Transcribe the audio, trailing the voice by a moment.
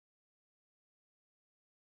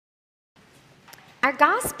Our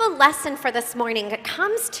gospel lesson for this morning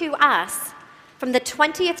comes to us from the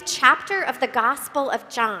 20th chapter of the Gospel of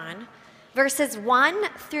John, verses 1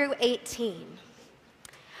 through 18.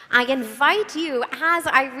 I invite you, as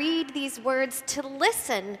I read these words, to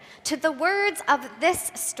listen to the words of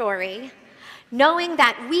this story, knowing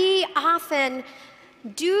that we often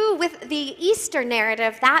do with the Easter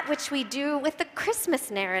narrative that which we do with the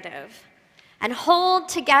Christmas narrative, and hold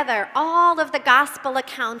together all of the gospel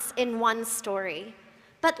accounts in one story.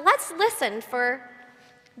 But let's listen for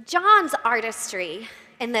John's artistry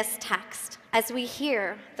in this text as we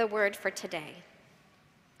hear the word for today.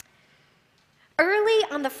 Early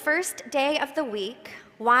on the first day of the week,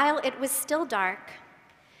 while it was still dark,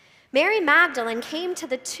 Mary Magdalene came to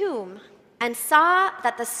the tomb and saw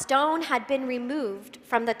that the stone had been removed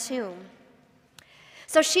from the tomb.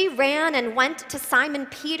 So she ran and went to Simon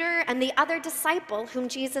Peter and the other disciple whom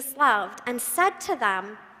Jesus loved and said to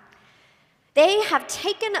them, "They have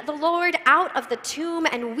taken the Lord out of the tomb,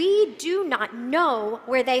 and we do not know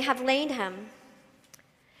where they have laid him."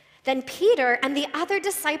 Then Peter and the other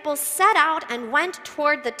disciples set out and went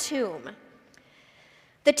toward the tomb.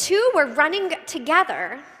 The two were running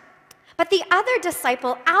together, but the other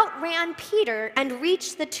disciple outran Peter and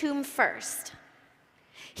reached the tomb first.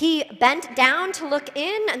 He bent down to look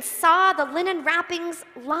in and saw the linen wrappings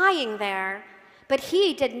lying there, but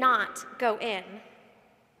he did not go in.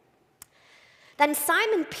 Then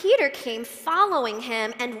Simon Peter came following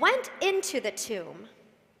him and went into the tomb.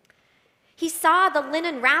 He saw the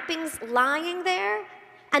linen wrappings lying there,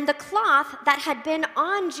 and the cloth that had been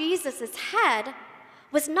on Jesus' head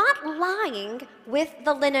was not lying with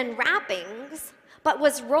the linen wrappings, but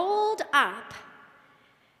was rolled up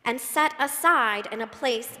and set aside in a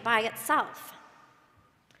place by itself.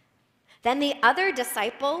 Then the other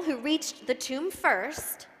disciple who reached the tomb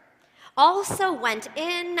first also went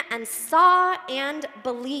in and saw and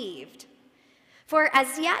believed, for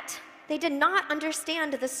as yet they did not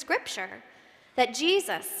understand the scripture that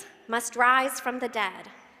Jesus must rise from the dead.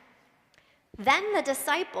 Then the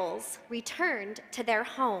disciples returned to their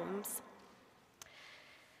homes.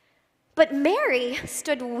 But Mary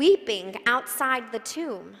stood weeping outside the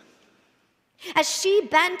tomb. As she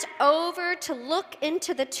bent over to look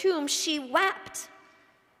into the tomb, she wept.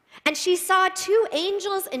 And she saw two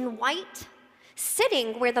angels in white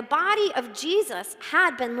sitting where the body of Jesus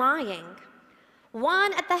had been lying,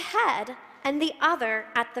 one at the head and the other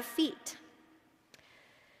at the feet.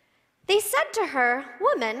 They said to her,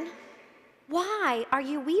 "Woman, why are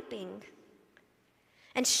you weeping?"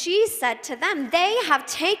 And she said to them, "They have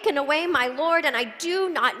taken away my Lord, and I do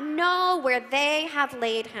not know where they have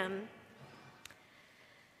laid him."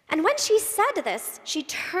 And when she said this, she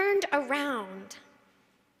turned around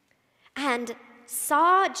and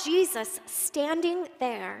saw Jesus standing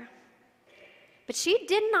there. But she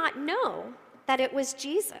did not know that it was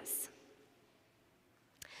Jesus.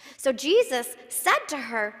 So Jesus said to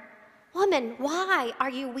her, "Woman, why are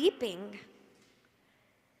you weeping?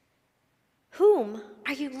 Whom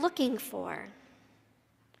are you looking for?"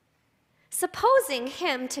 Supposing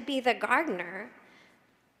him to be the gardener,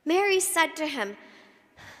 Mary said to him,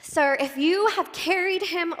 "Sir, if you have carried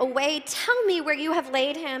him away, tell me where you have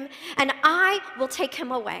laid him, and I will take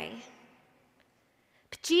him away."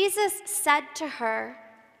 But Jesus said to her,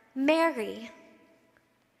 "Mary."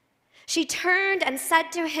 She turned and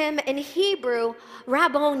said to him in Hebrew,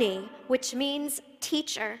 "Rabboni," which means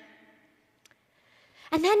teacher.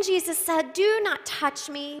 And then Jesus said, "Do not touch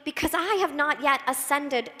me, because I have not yet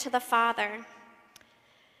ascended to the Father.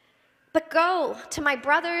 But go to my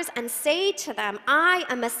brothers and say to them, I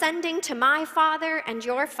am ascending to my Father and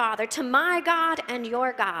your Father, to my God and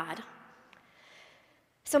your God."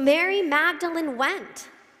 So Mary Magdalene went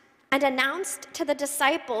and announced to the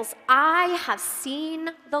disciples, "I have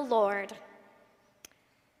seen the Lord."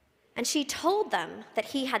 And she told them that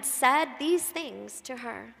he had said these things to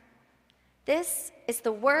her. This is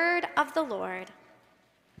the word of the Lord.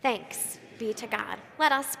 Thanks be to God.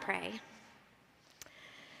 Let us pray.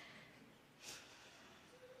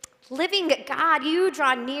 Living God, you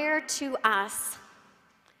draw near to us,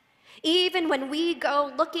 even when we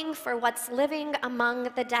go looking for what's living among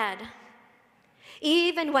the dead,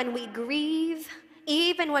 even when we grieve,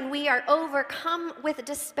 even when we are overcome with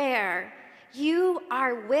despair, you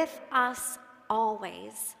are with us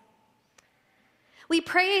always. We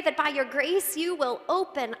pray that by your grace you will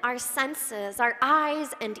open our senses, our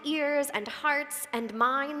eyes and ears and hearts and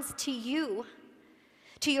minds to you,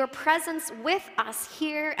 to your presence with us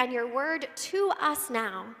here and your word to us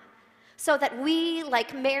now, so that we,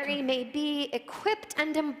 like Mary, may be equipped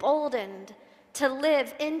and emboldened to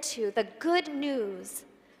live into the good news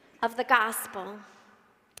of the gospel.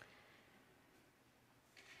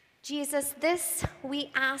 Jesus, this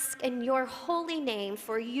we ask in your holy name,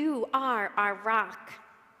 for you are our rock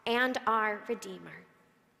and our Redeemer.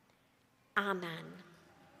 Amen.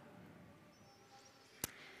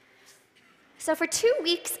 So for 2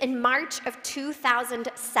 weeks in March of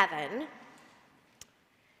 2007,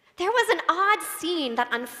 there was an odd scene that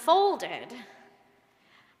unfolded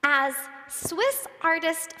as Swiss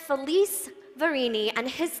artist Felice Varini and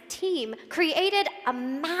his team created a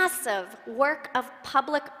massive work of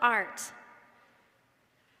public art.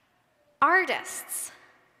 Artists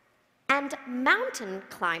and mountain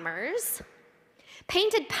climbers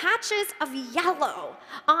painted patches of yellow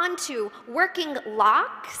onto working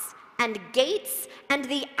locks and gates and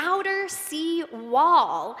the outer sea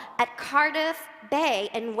wall at Cardiff Bay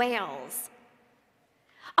in Wales.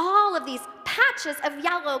 All of these patches of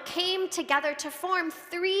yellow came together to form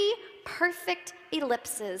 3 perfect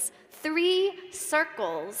ellipses, 3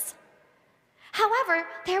 circles. However,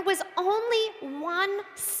 there was only one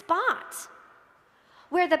spot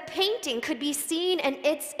where the painting could be seen in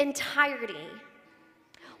its entirety.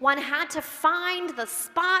 One had to find the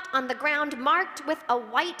spot on the ground marked with a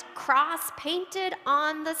white cross painted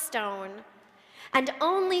on the stone, and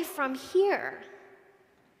only from here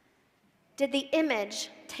did the image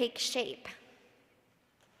take shape.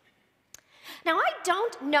 Now, I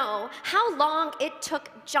don't know how long it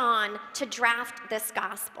took John to draft this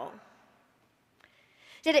gospel.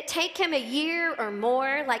 Did it take him a year or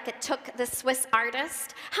more like it took the Swiss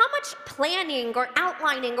artist? How much planning or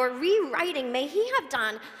outlining or rewriting may he have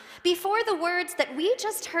done before the words that we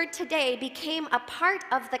just heard today became a part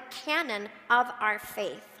of the canon of our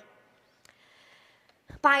faith?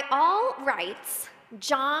 By all rights,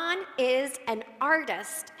 John is an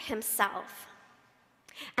artist himself.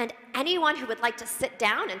 And anyone who would like to sit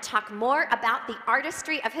down and talk more about the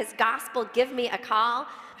artistry of his gospel, give me a call,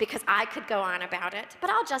 because I could go on about it, but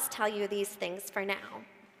I'll just tell you these things for now.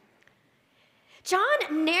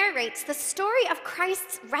 John narrates the story of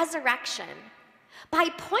Christ's resurrection by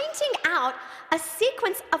pointing out a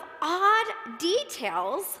sequence of odd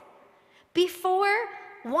details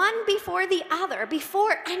one before the other,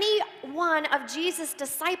 before any one of Jesus'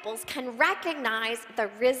 disciples can recognize the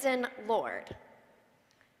risen Lord.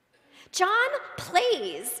 John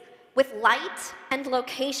plays with light and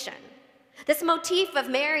location. This motif of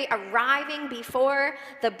Mary arriving before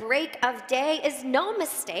the break of day is no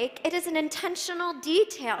mistake. It is an intentional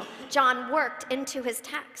detail John worked into his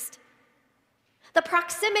text. The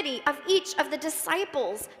proximity of each of the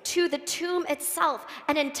disciples to the tomb itself,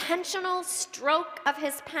 an intentional stroke of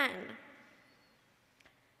his pen.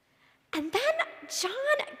 And then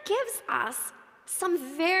John gives us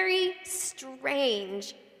some very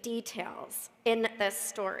strange details in this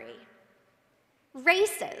story.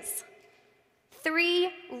 Races. 3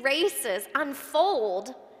 races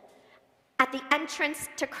unfold at the entrance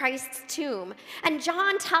to Christ's tomb. And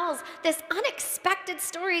John tells this unexpected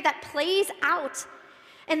story that plays out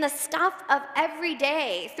in the stuff of every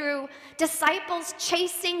day through disciples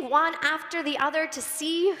chasing one after the other to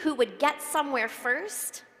see who would get somewhere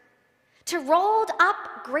first, to rolled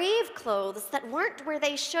up grave clothes that weren't where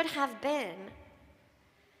they should have been,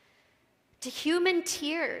 to human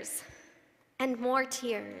tears and more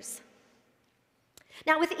tears.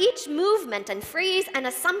 Now, with each movement and phrase and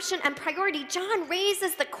assumption and priority, John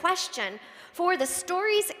raises the question for the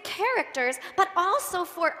story's characters, but also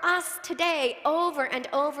for us today over and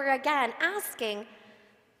over again, asking,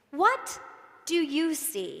 what do you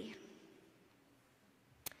see?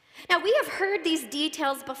 Now, we have heard these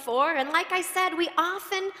details before, and like I said, we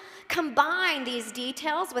often combine these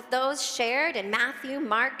details with those shared in Matthew,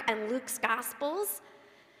 Mark, and Luke's Gospels.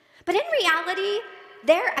 But in reality,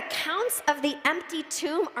 their accounts of the empty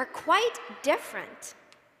tomb are quite different.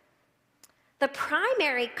 The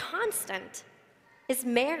primary constant is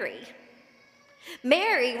Mary.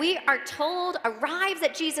 Mary, we are told, arrives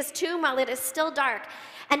at Jesus' tomb while it is still dark.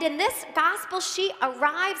 And in this gospel, she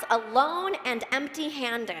arrives alone and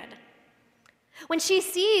empty-handed. When she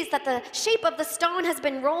sees that the shape of the stone has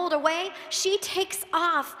been rolled away, she takes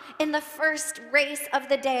off in the first race of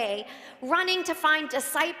the day, running to find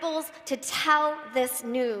disciples to tell this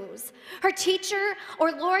news. Her teacher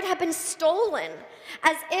or Lord had been stolen,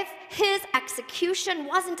 as if his execution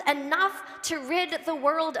wasn't enough to rid the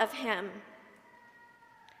world of him.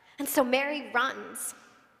 And so Mary runs.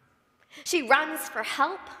 She runs for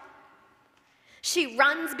help. She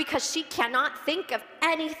runs because she cannot think of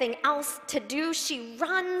anything else to do. She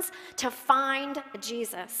runs to find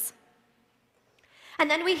Jesus. And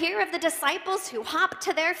then we hear of the disciples who hop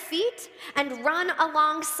to their feet and run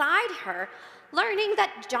alongside her, learning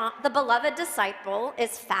that John, the beloved disciple,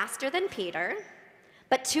 is faster than Peter,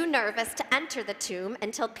 but too nervous to enter the tomb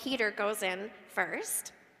until Peter goes in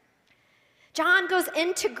first. John goes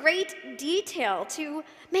into great detail to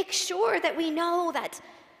make sure that we know that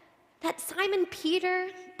Simon Peter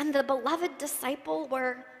and the beloved disciple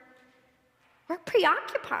were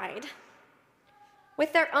preoccupied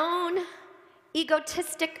with their own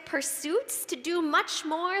egotistic pursuits to do much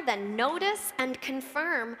more than notice and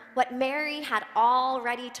confirm what Mary had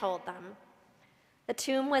already told them. The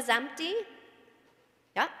tomb was empty.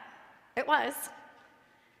 Yep, it was.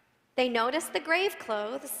 They noticed the grave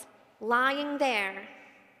clothes lying there.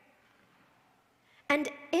 And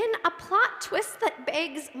in a plot twist that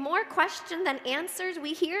begs more question than answers,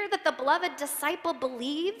 we hear that the beloved disciple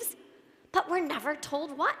believes, but we're never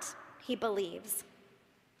told what he believes.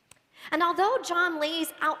 And although John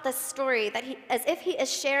lays out this story as if he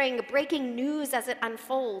is sharing breaking news as it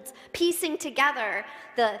unfolds, piecing together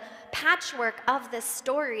the patchwork of this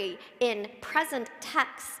story in present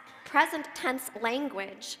tense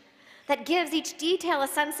language that gives each detail a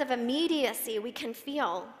sense of immediacy we can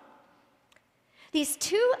feel. These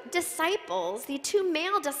two disciples, the two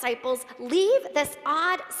male disciples, leave this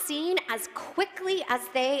odd scene as quickly as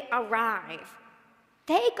they arrive.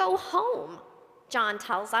 They go home, John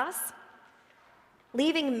tells us,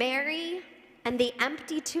 leaving Mary and the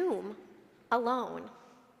empty tomb alone.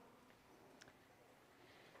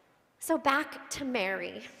 So back to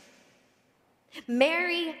Mary.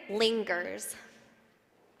 Mary lingers.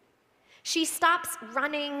 She stops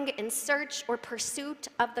running in search or pursuit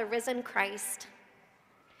of the risen Christ.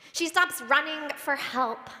 She stops running for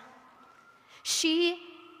help. She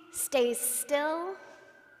stays still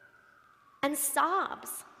and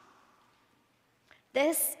sobs.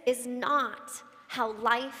 This is not how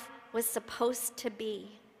life was supposed to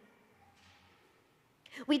be.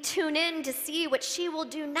 We tune in to see what she will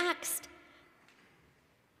do next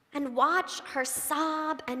and watch her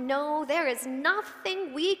sob and know there is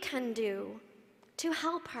nothing we can do to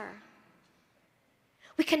help her.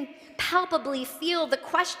 We can palpably feel the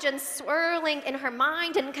questions swirling in her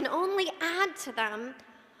mind and can only add to them,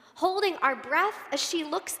 holding our breath as she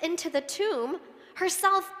looks into the tomb,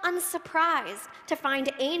 herself unsurprised to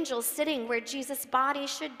find angels sitting where Jesus' body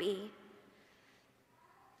should be,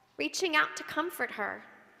 reaching out to comfort her,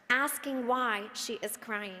 asking why she is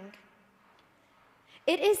crying.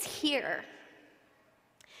 It is here.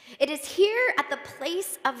 It is here at the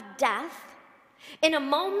place of death, in a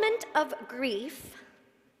moment of grief,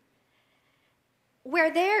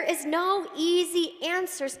 where there is no easy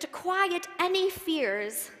answers to quiet any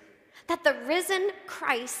fears, that the risen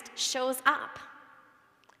Christ shows up.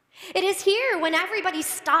 It is here when everybody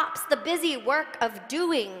stops the busy work of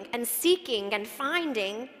doing and seeking and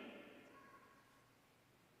finding.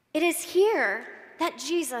 It is here that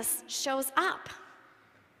Jesus shows up.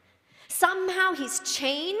 Somehow he's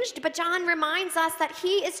changed, but John reminds us that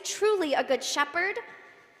he is truly a good shepherd,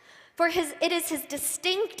 for it is his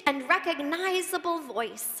distinct and recognizable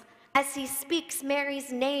voice as he speaks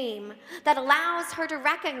Mary's name that allows her to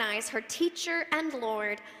recognize her teacher and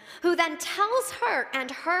Lord, who then tells her and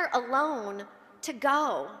her alone to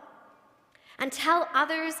go and tell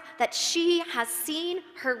others that she has seen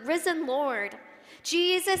her risen Lord.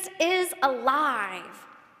 Jesus is alive.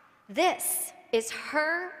 This is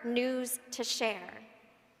her news to share.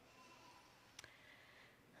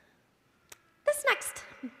 This next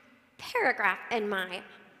paragraph in my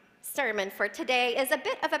sermon for today is a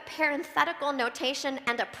bit of a parenthetical notation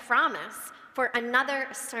and a promise for another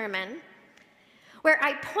sermon, where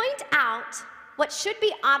I point out what should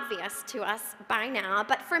be obvious to us by now,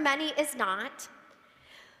 but for many is not,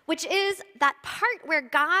 which is that part where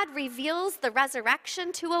God reveals the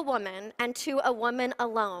resurrection to a woman and to a woman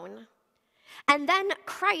alone. And then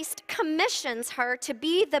Christ commissions her to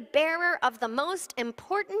be the bearer of the most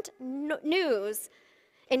important news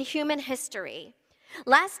in human history.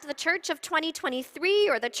 Lest the church of 2023,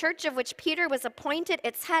 or the church of which Peter was appointed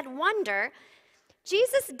its head, wonder,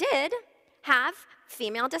 Jesus did have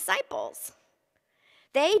female disciples.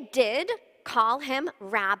 They did call him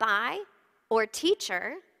rabbi or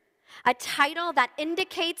teacher, a title that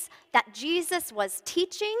indicates that Jesus was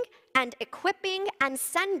teaching and equipping and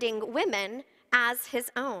sending women as his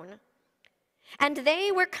own. And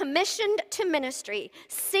they were commissioned to ministry,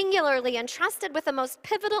 singularly entrusted with the most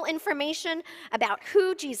pivotal information about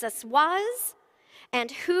who Jesus was and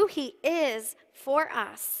who he is for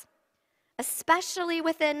us. Especially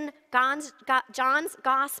within John's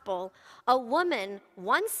gospel, a woman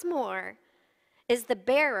once more is the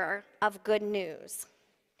bearer of good news.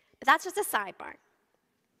 That's just a sidebar.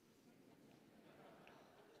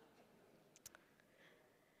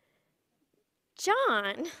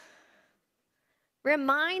 John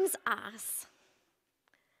reminds us,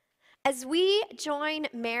 as we join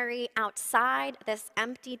Mary outside this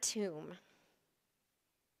empty tomb,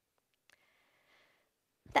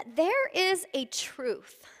 that there is a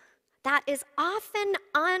truth that is often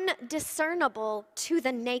undiscernible to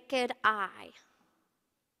the naked eye.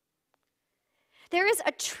 There is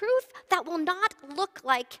a truth that will not look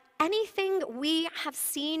like anything we have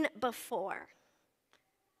seen before.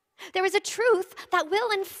 There is a truth that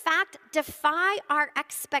will, in fact, defy our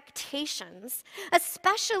expectations,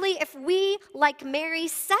 especially if we, like Mary,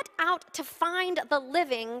 set out to find the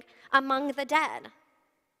living among the dead.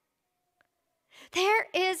 There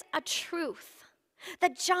is a truth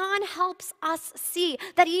that John helps us see,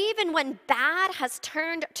 that even when bad has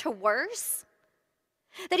turned to worse,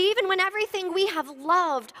 that even when everything we have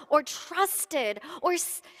loved or trusted or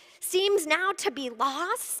seems now to be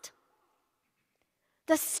lost,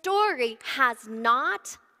 the story has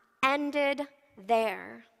not ended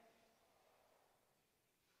there.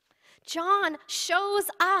 John shows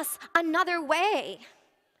us another way.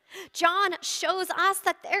 John shows us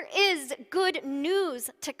that there is good news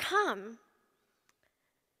to come.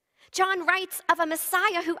 John writes of a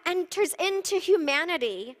Messiah who enters into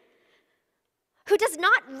humanity, who does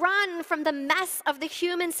not run from the mess of the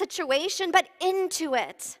human situation, but into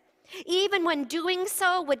it, even when doing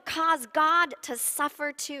so would cause God to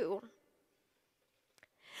suffer too.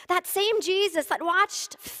 That same Jesus that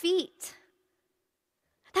washed feet,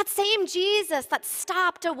 that same Jesus that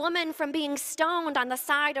stopped a woman from being stoned on the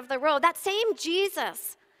side of the road, that same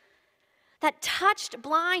Jesus that touched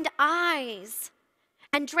blind eyes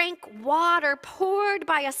and drank water poured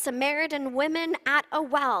by a Samaritan woman at a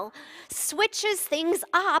well, switches things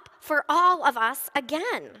up for all of us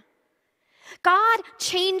again. God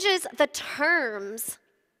changes the terms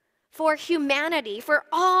for humanity, for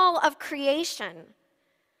all of creation.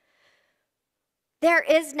 There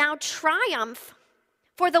is now triumph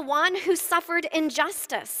for the one who suffered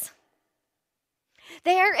injustice.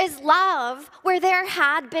 There is love where there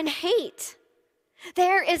had been hate.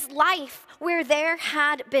 There is life where there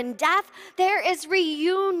had been death. There is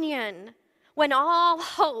reunion when all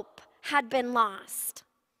hope had been lost.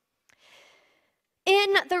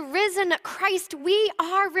 In the risen Christ, we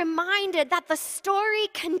are reminded that the story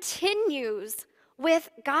continues with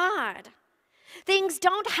God. Things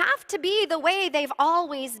don't have to be the way they've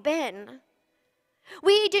always been.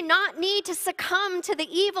 We do not need to succumb to the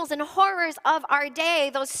evils and horrors of our day,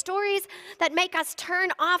 those stories that make us turn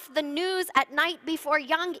off the news at night before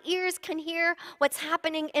young ears can hear what's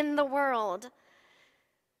happening in the world.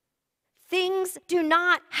 Things do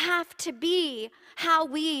not have to be how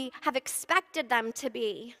we have expected them to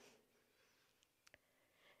be.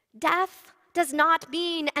 Death does not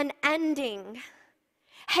mean an ending.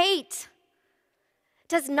 Hate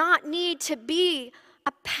does not need to be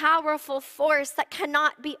a powerful force that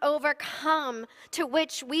cannot be overcome, to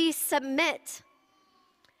which we submit.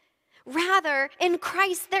 Rather, in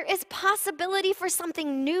Christ, there is possibility for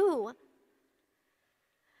something new.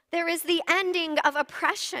 There is the ending of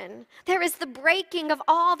oppression. There is the breaking of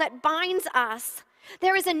all that binds us.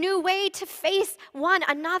 There is a new way to face one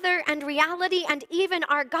another and reality and even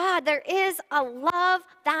our God. There is a love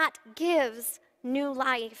that gives new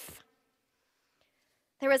life.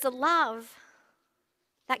 There is a love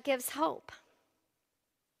that gives hope.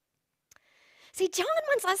 See, John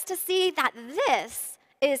wants us to see that this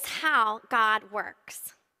is how God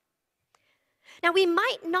works. Now, we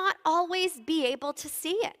might not always be able to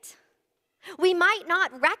see it. We might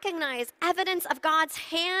not recognize evidence of God's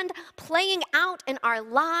hand playing out in our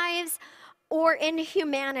lives or in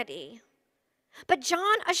humanity. But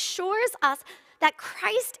John assures us that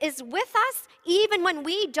Christ is with us even when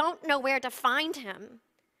we don't know where to find him.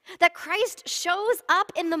 That Christ shows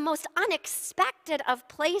up in the most unexpected of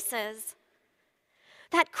places.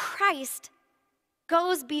 That Christ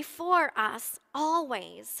goes before us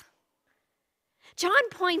always. John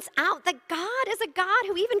points out that God is a God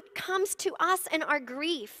who even comes to us in our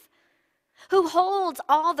grief, who holds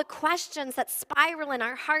all the questions that spiral in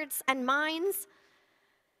our hearts and minds,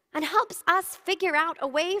 and helps us figure out a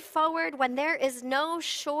way forward when there is no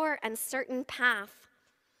sure and certain path.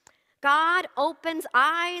 God opens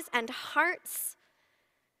eyes and hearts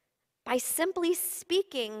by simply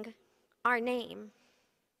speaking our name.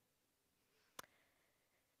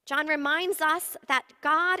 John reminds us that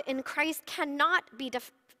God in Christ cannot be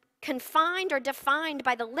confined or defined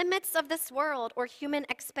by the limits of this world or human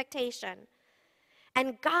expectation.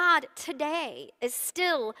 And God today is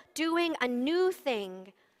still doing a new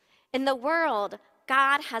thing in the world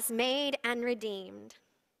God has made and redeemed.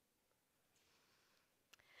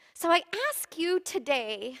 So I ask you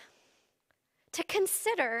today to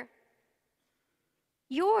consider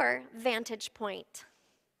your vantage point.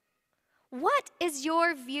 What is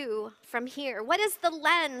your view from here? What is the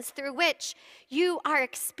lens through which you are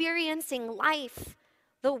experiencing life,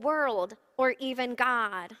 the world, or even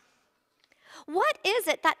God? What is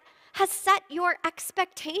it that has set your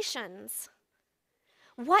expectations?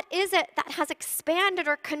 What is it that has expanded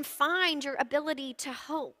or confined your ability to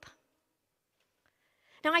hope?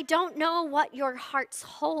 Now, I don't know what your hearts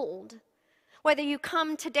hold, whether you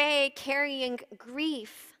come today carrying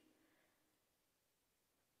grief,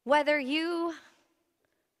 whether you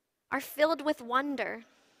are filled with wonder,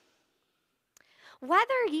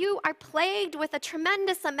 whether you are plagued with a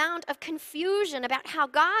tremendous amount of confusion about how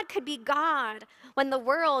God could be God when the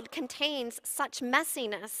world contains such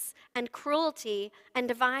messiness and cruelty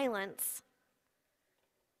and violence.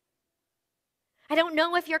 I don't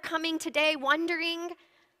know if you're coming today wondering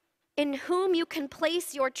in whom you can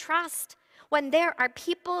place your trust when there are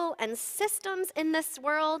people and systems in this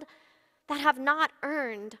world that have not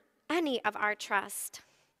earned any of our trust.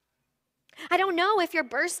 I don't know if you're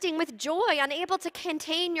bursting with joy, unable to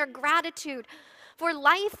contain your gratitude for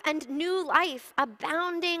life and new life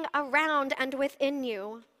abounding around and within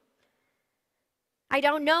you. I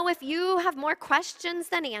don't know if you have more questions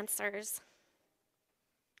than answers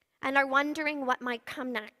and are wondering what might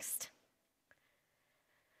come next.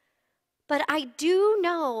 But I do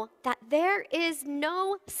know that there is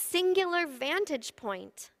no singular vantage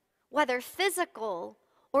point, whether physical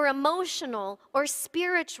or emotional or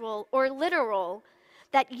spiritual or literal,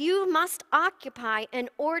 that you must occupy in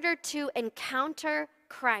order to encounter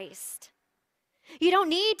Christ. You don't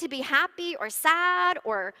need to be happy or sad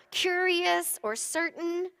or curious or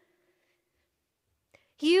certain.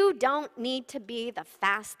 You don't need to be the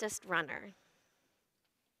fastest runner.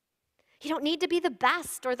 You don't need to be the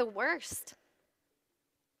best or the worst.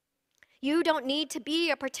 You don't need to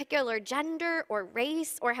be a particular gender or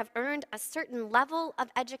race or have earned a certain level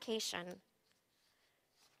of education.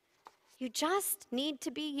 You just need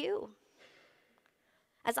to be you,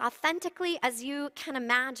 as authentically as you can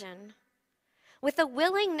imagine, with a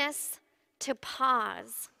willingness to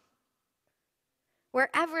pause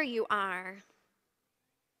wherever you are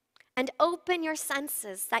and open your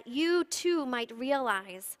senses that you too might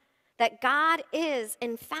realize that God is,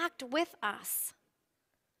 in fact, with us.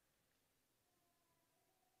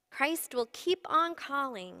 Christ will keep on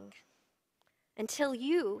calling until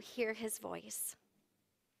you hear his voice.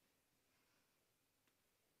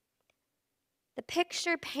 The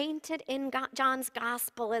picture painted in John's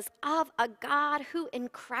gospel is of a God who in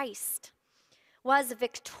Christ was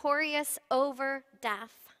victorious over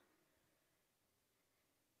death.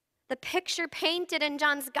 The picture painted in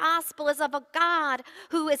John's gospel is of a God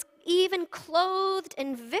who is even clothed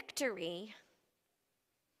in victory,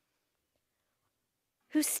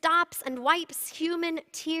 who stops and wipes human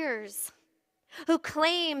tears, who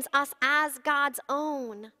claims us as God's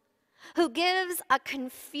own, who gives a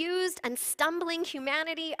confused and stumbling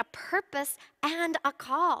humanity a purpose and a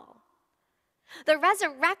call. The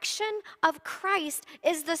resurrection of Christ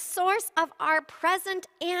is the source of our present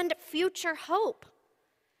and future hope.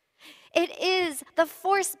 It is the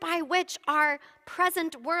force by which our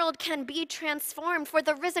present world can be transformed, for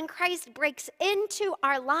the risen Christ breaks into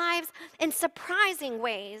our lives in surprising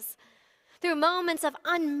ways, through moments of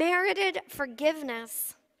unmerited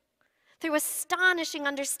forgiveness, through astonishing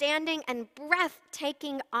understanding and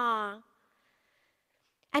breathtaking awe.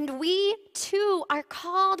 And we too are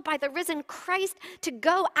called by the risen Christ to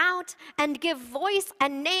go out and give voice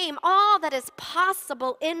and name all that is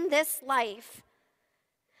possible in this life,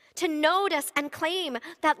 to notice and claim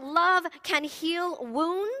that love can heal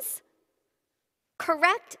wounds,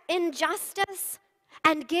 correct injustice,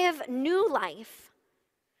 and give new life,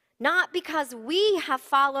 not because we have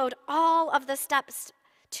followed all of the steps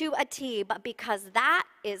to a T, but because that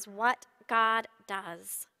is what God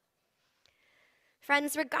does.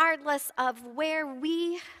 Friends, regardless of where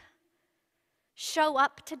we show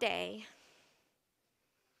up today,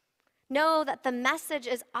 know that the message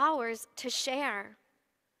is ours to share.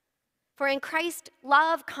 For in Christ,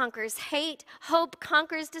 love conquers hate, hope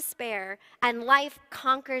conquers despair, and life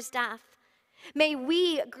conquers death. May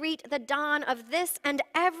we greet the dawn of this and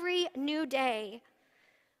every new day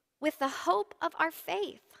with the hope of our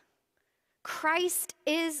faith. Christ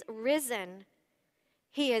is risen.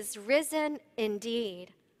 He is risen indeed.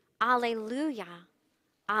 Alleluia.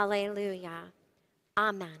 Alleluia.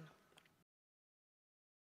 Amen.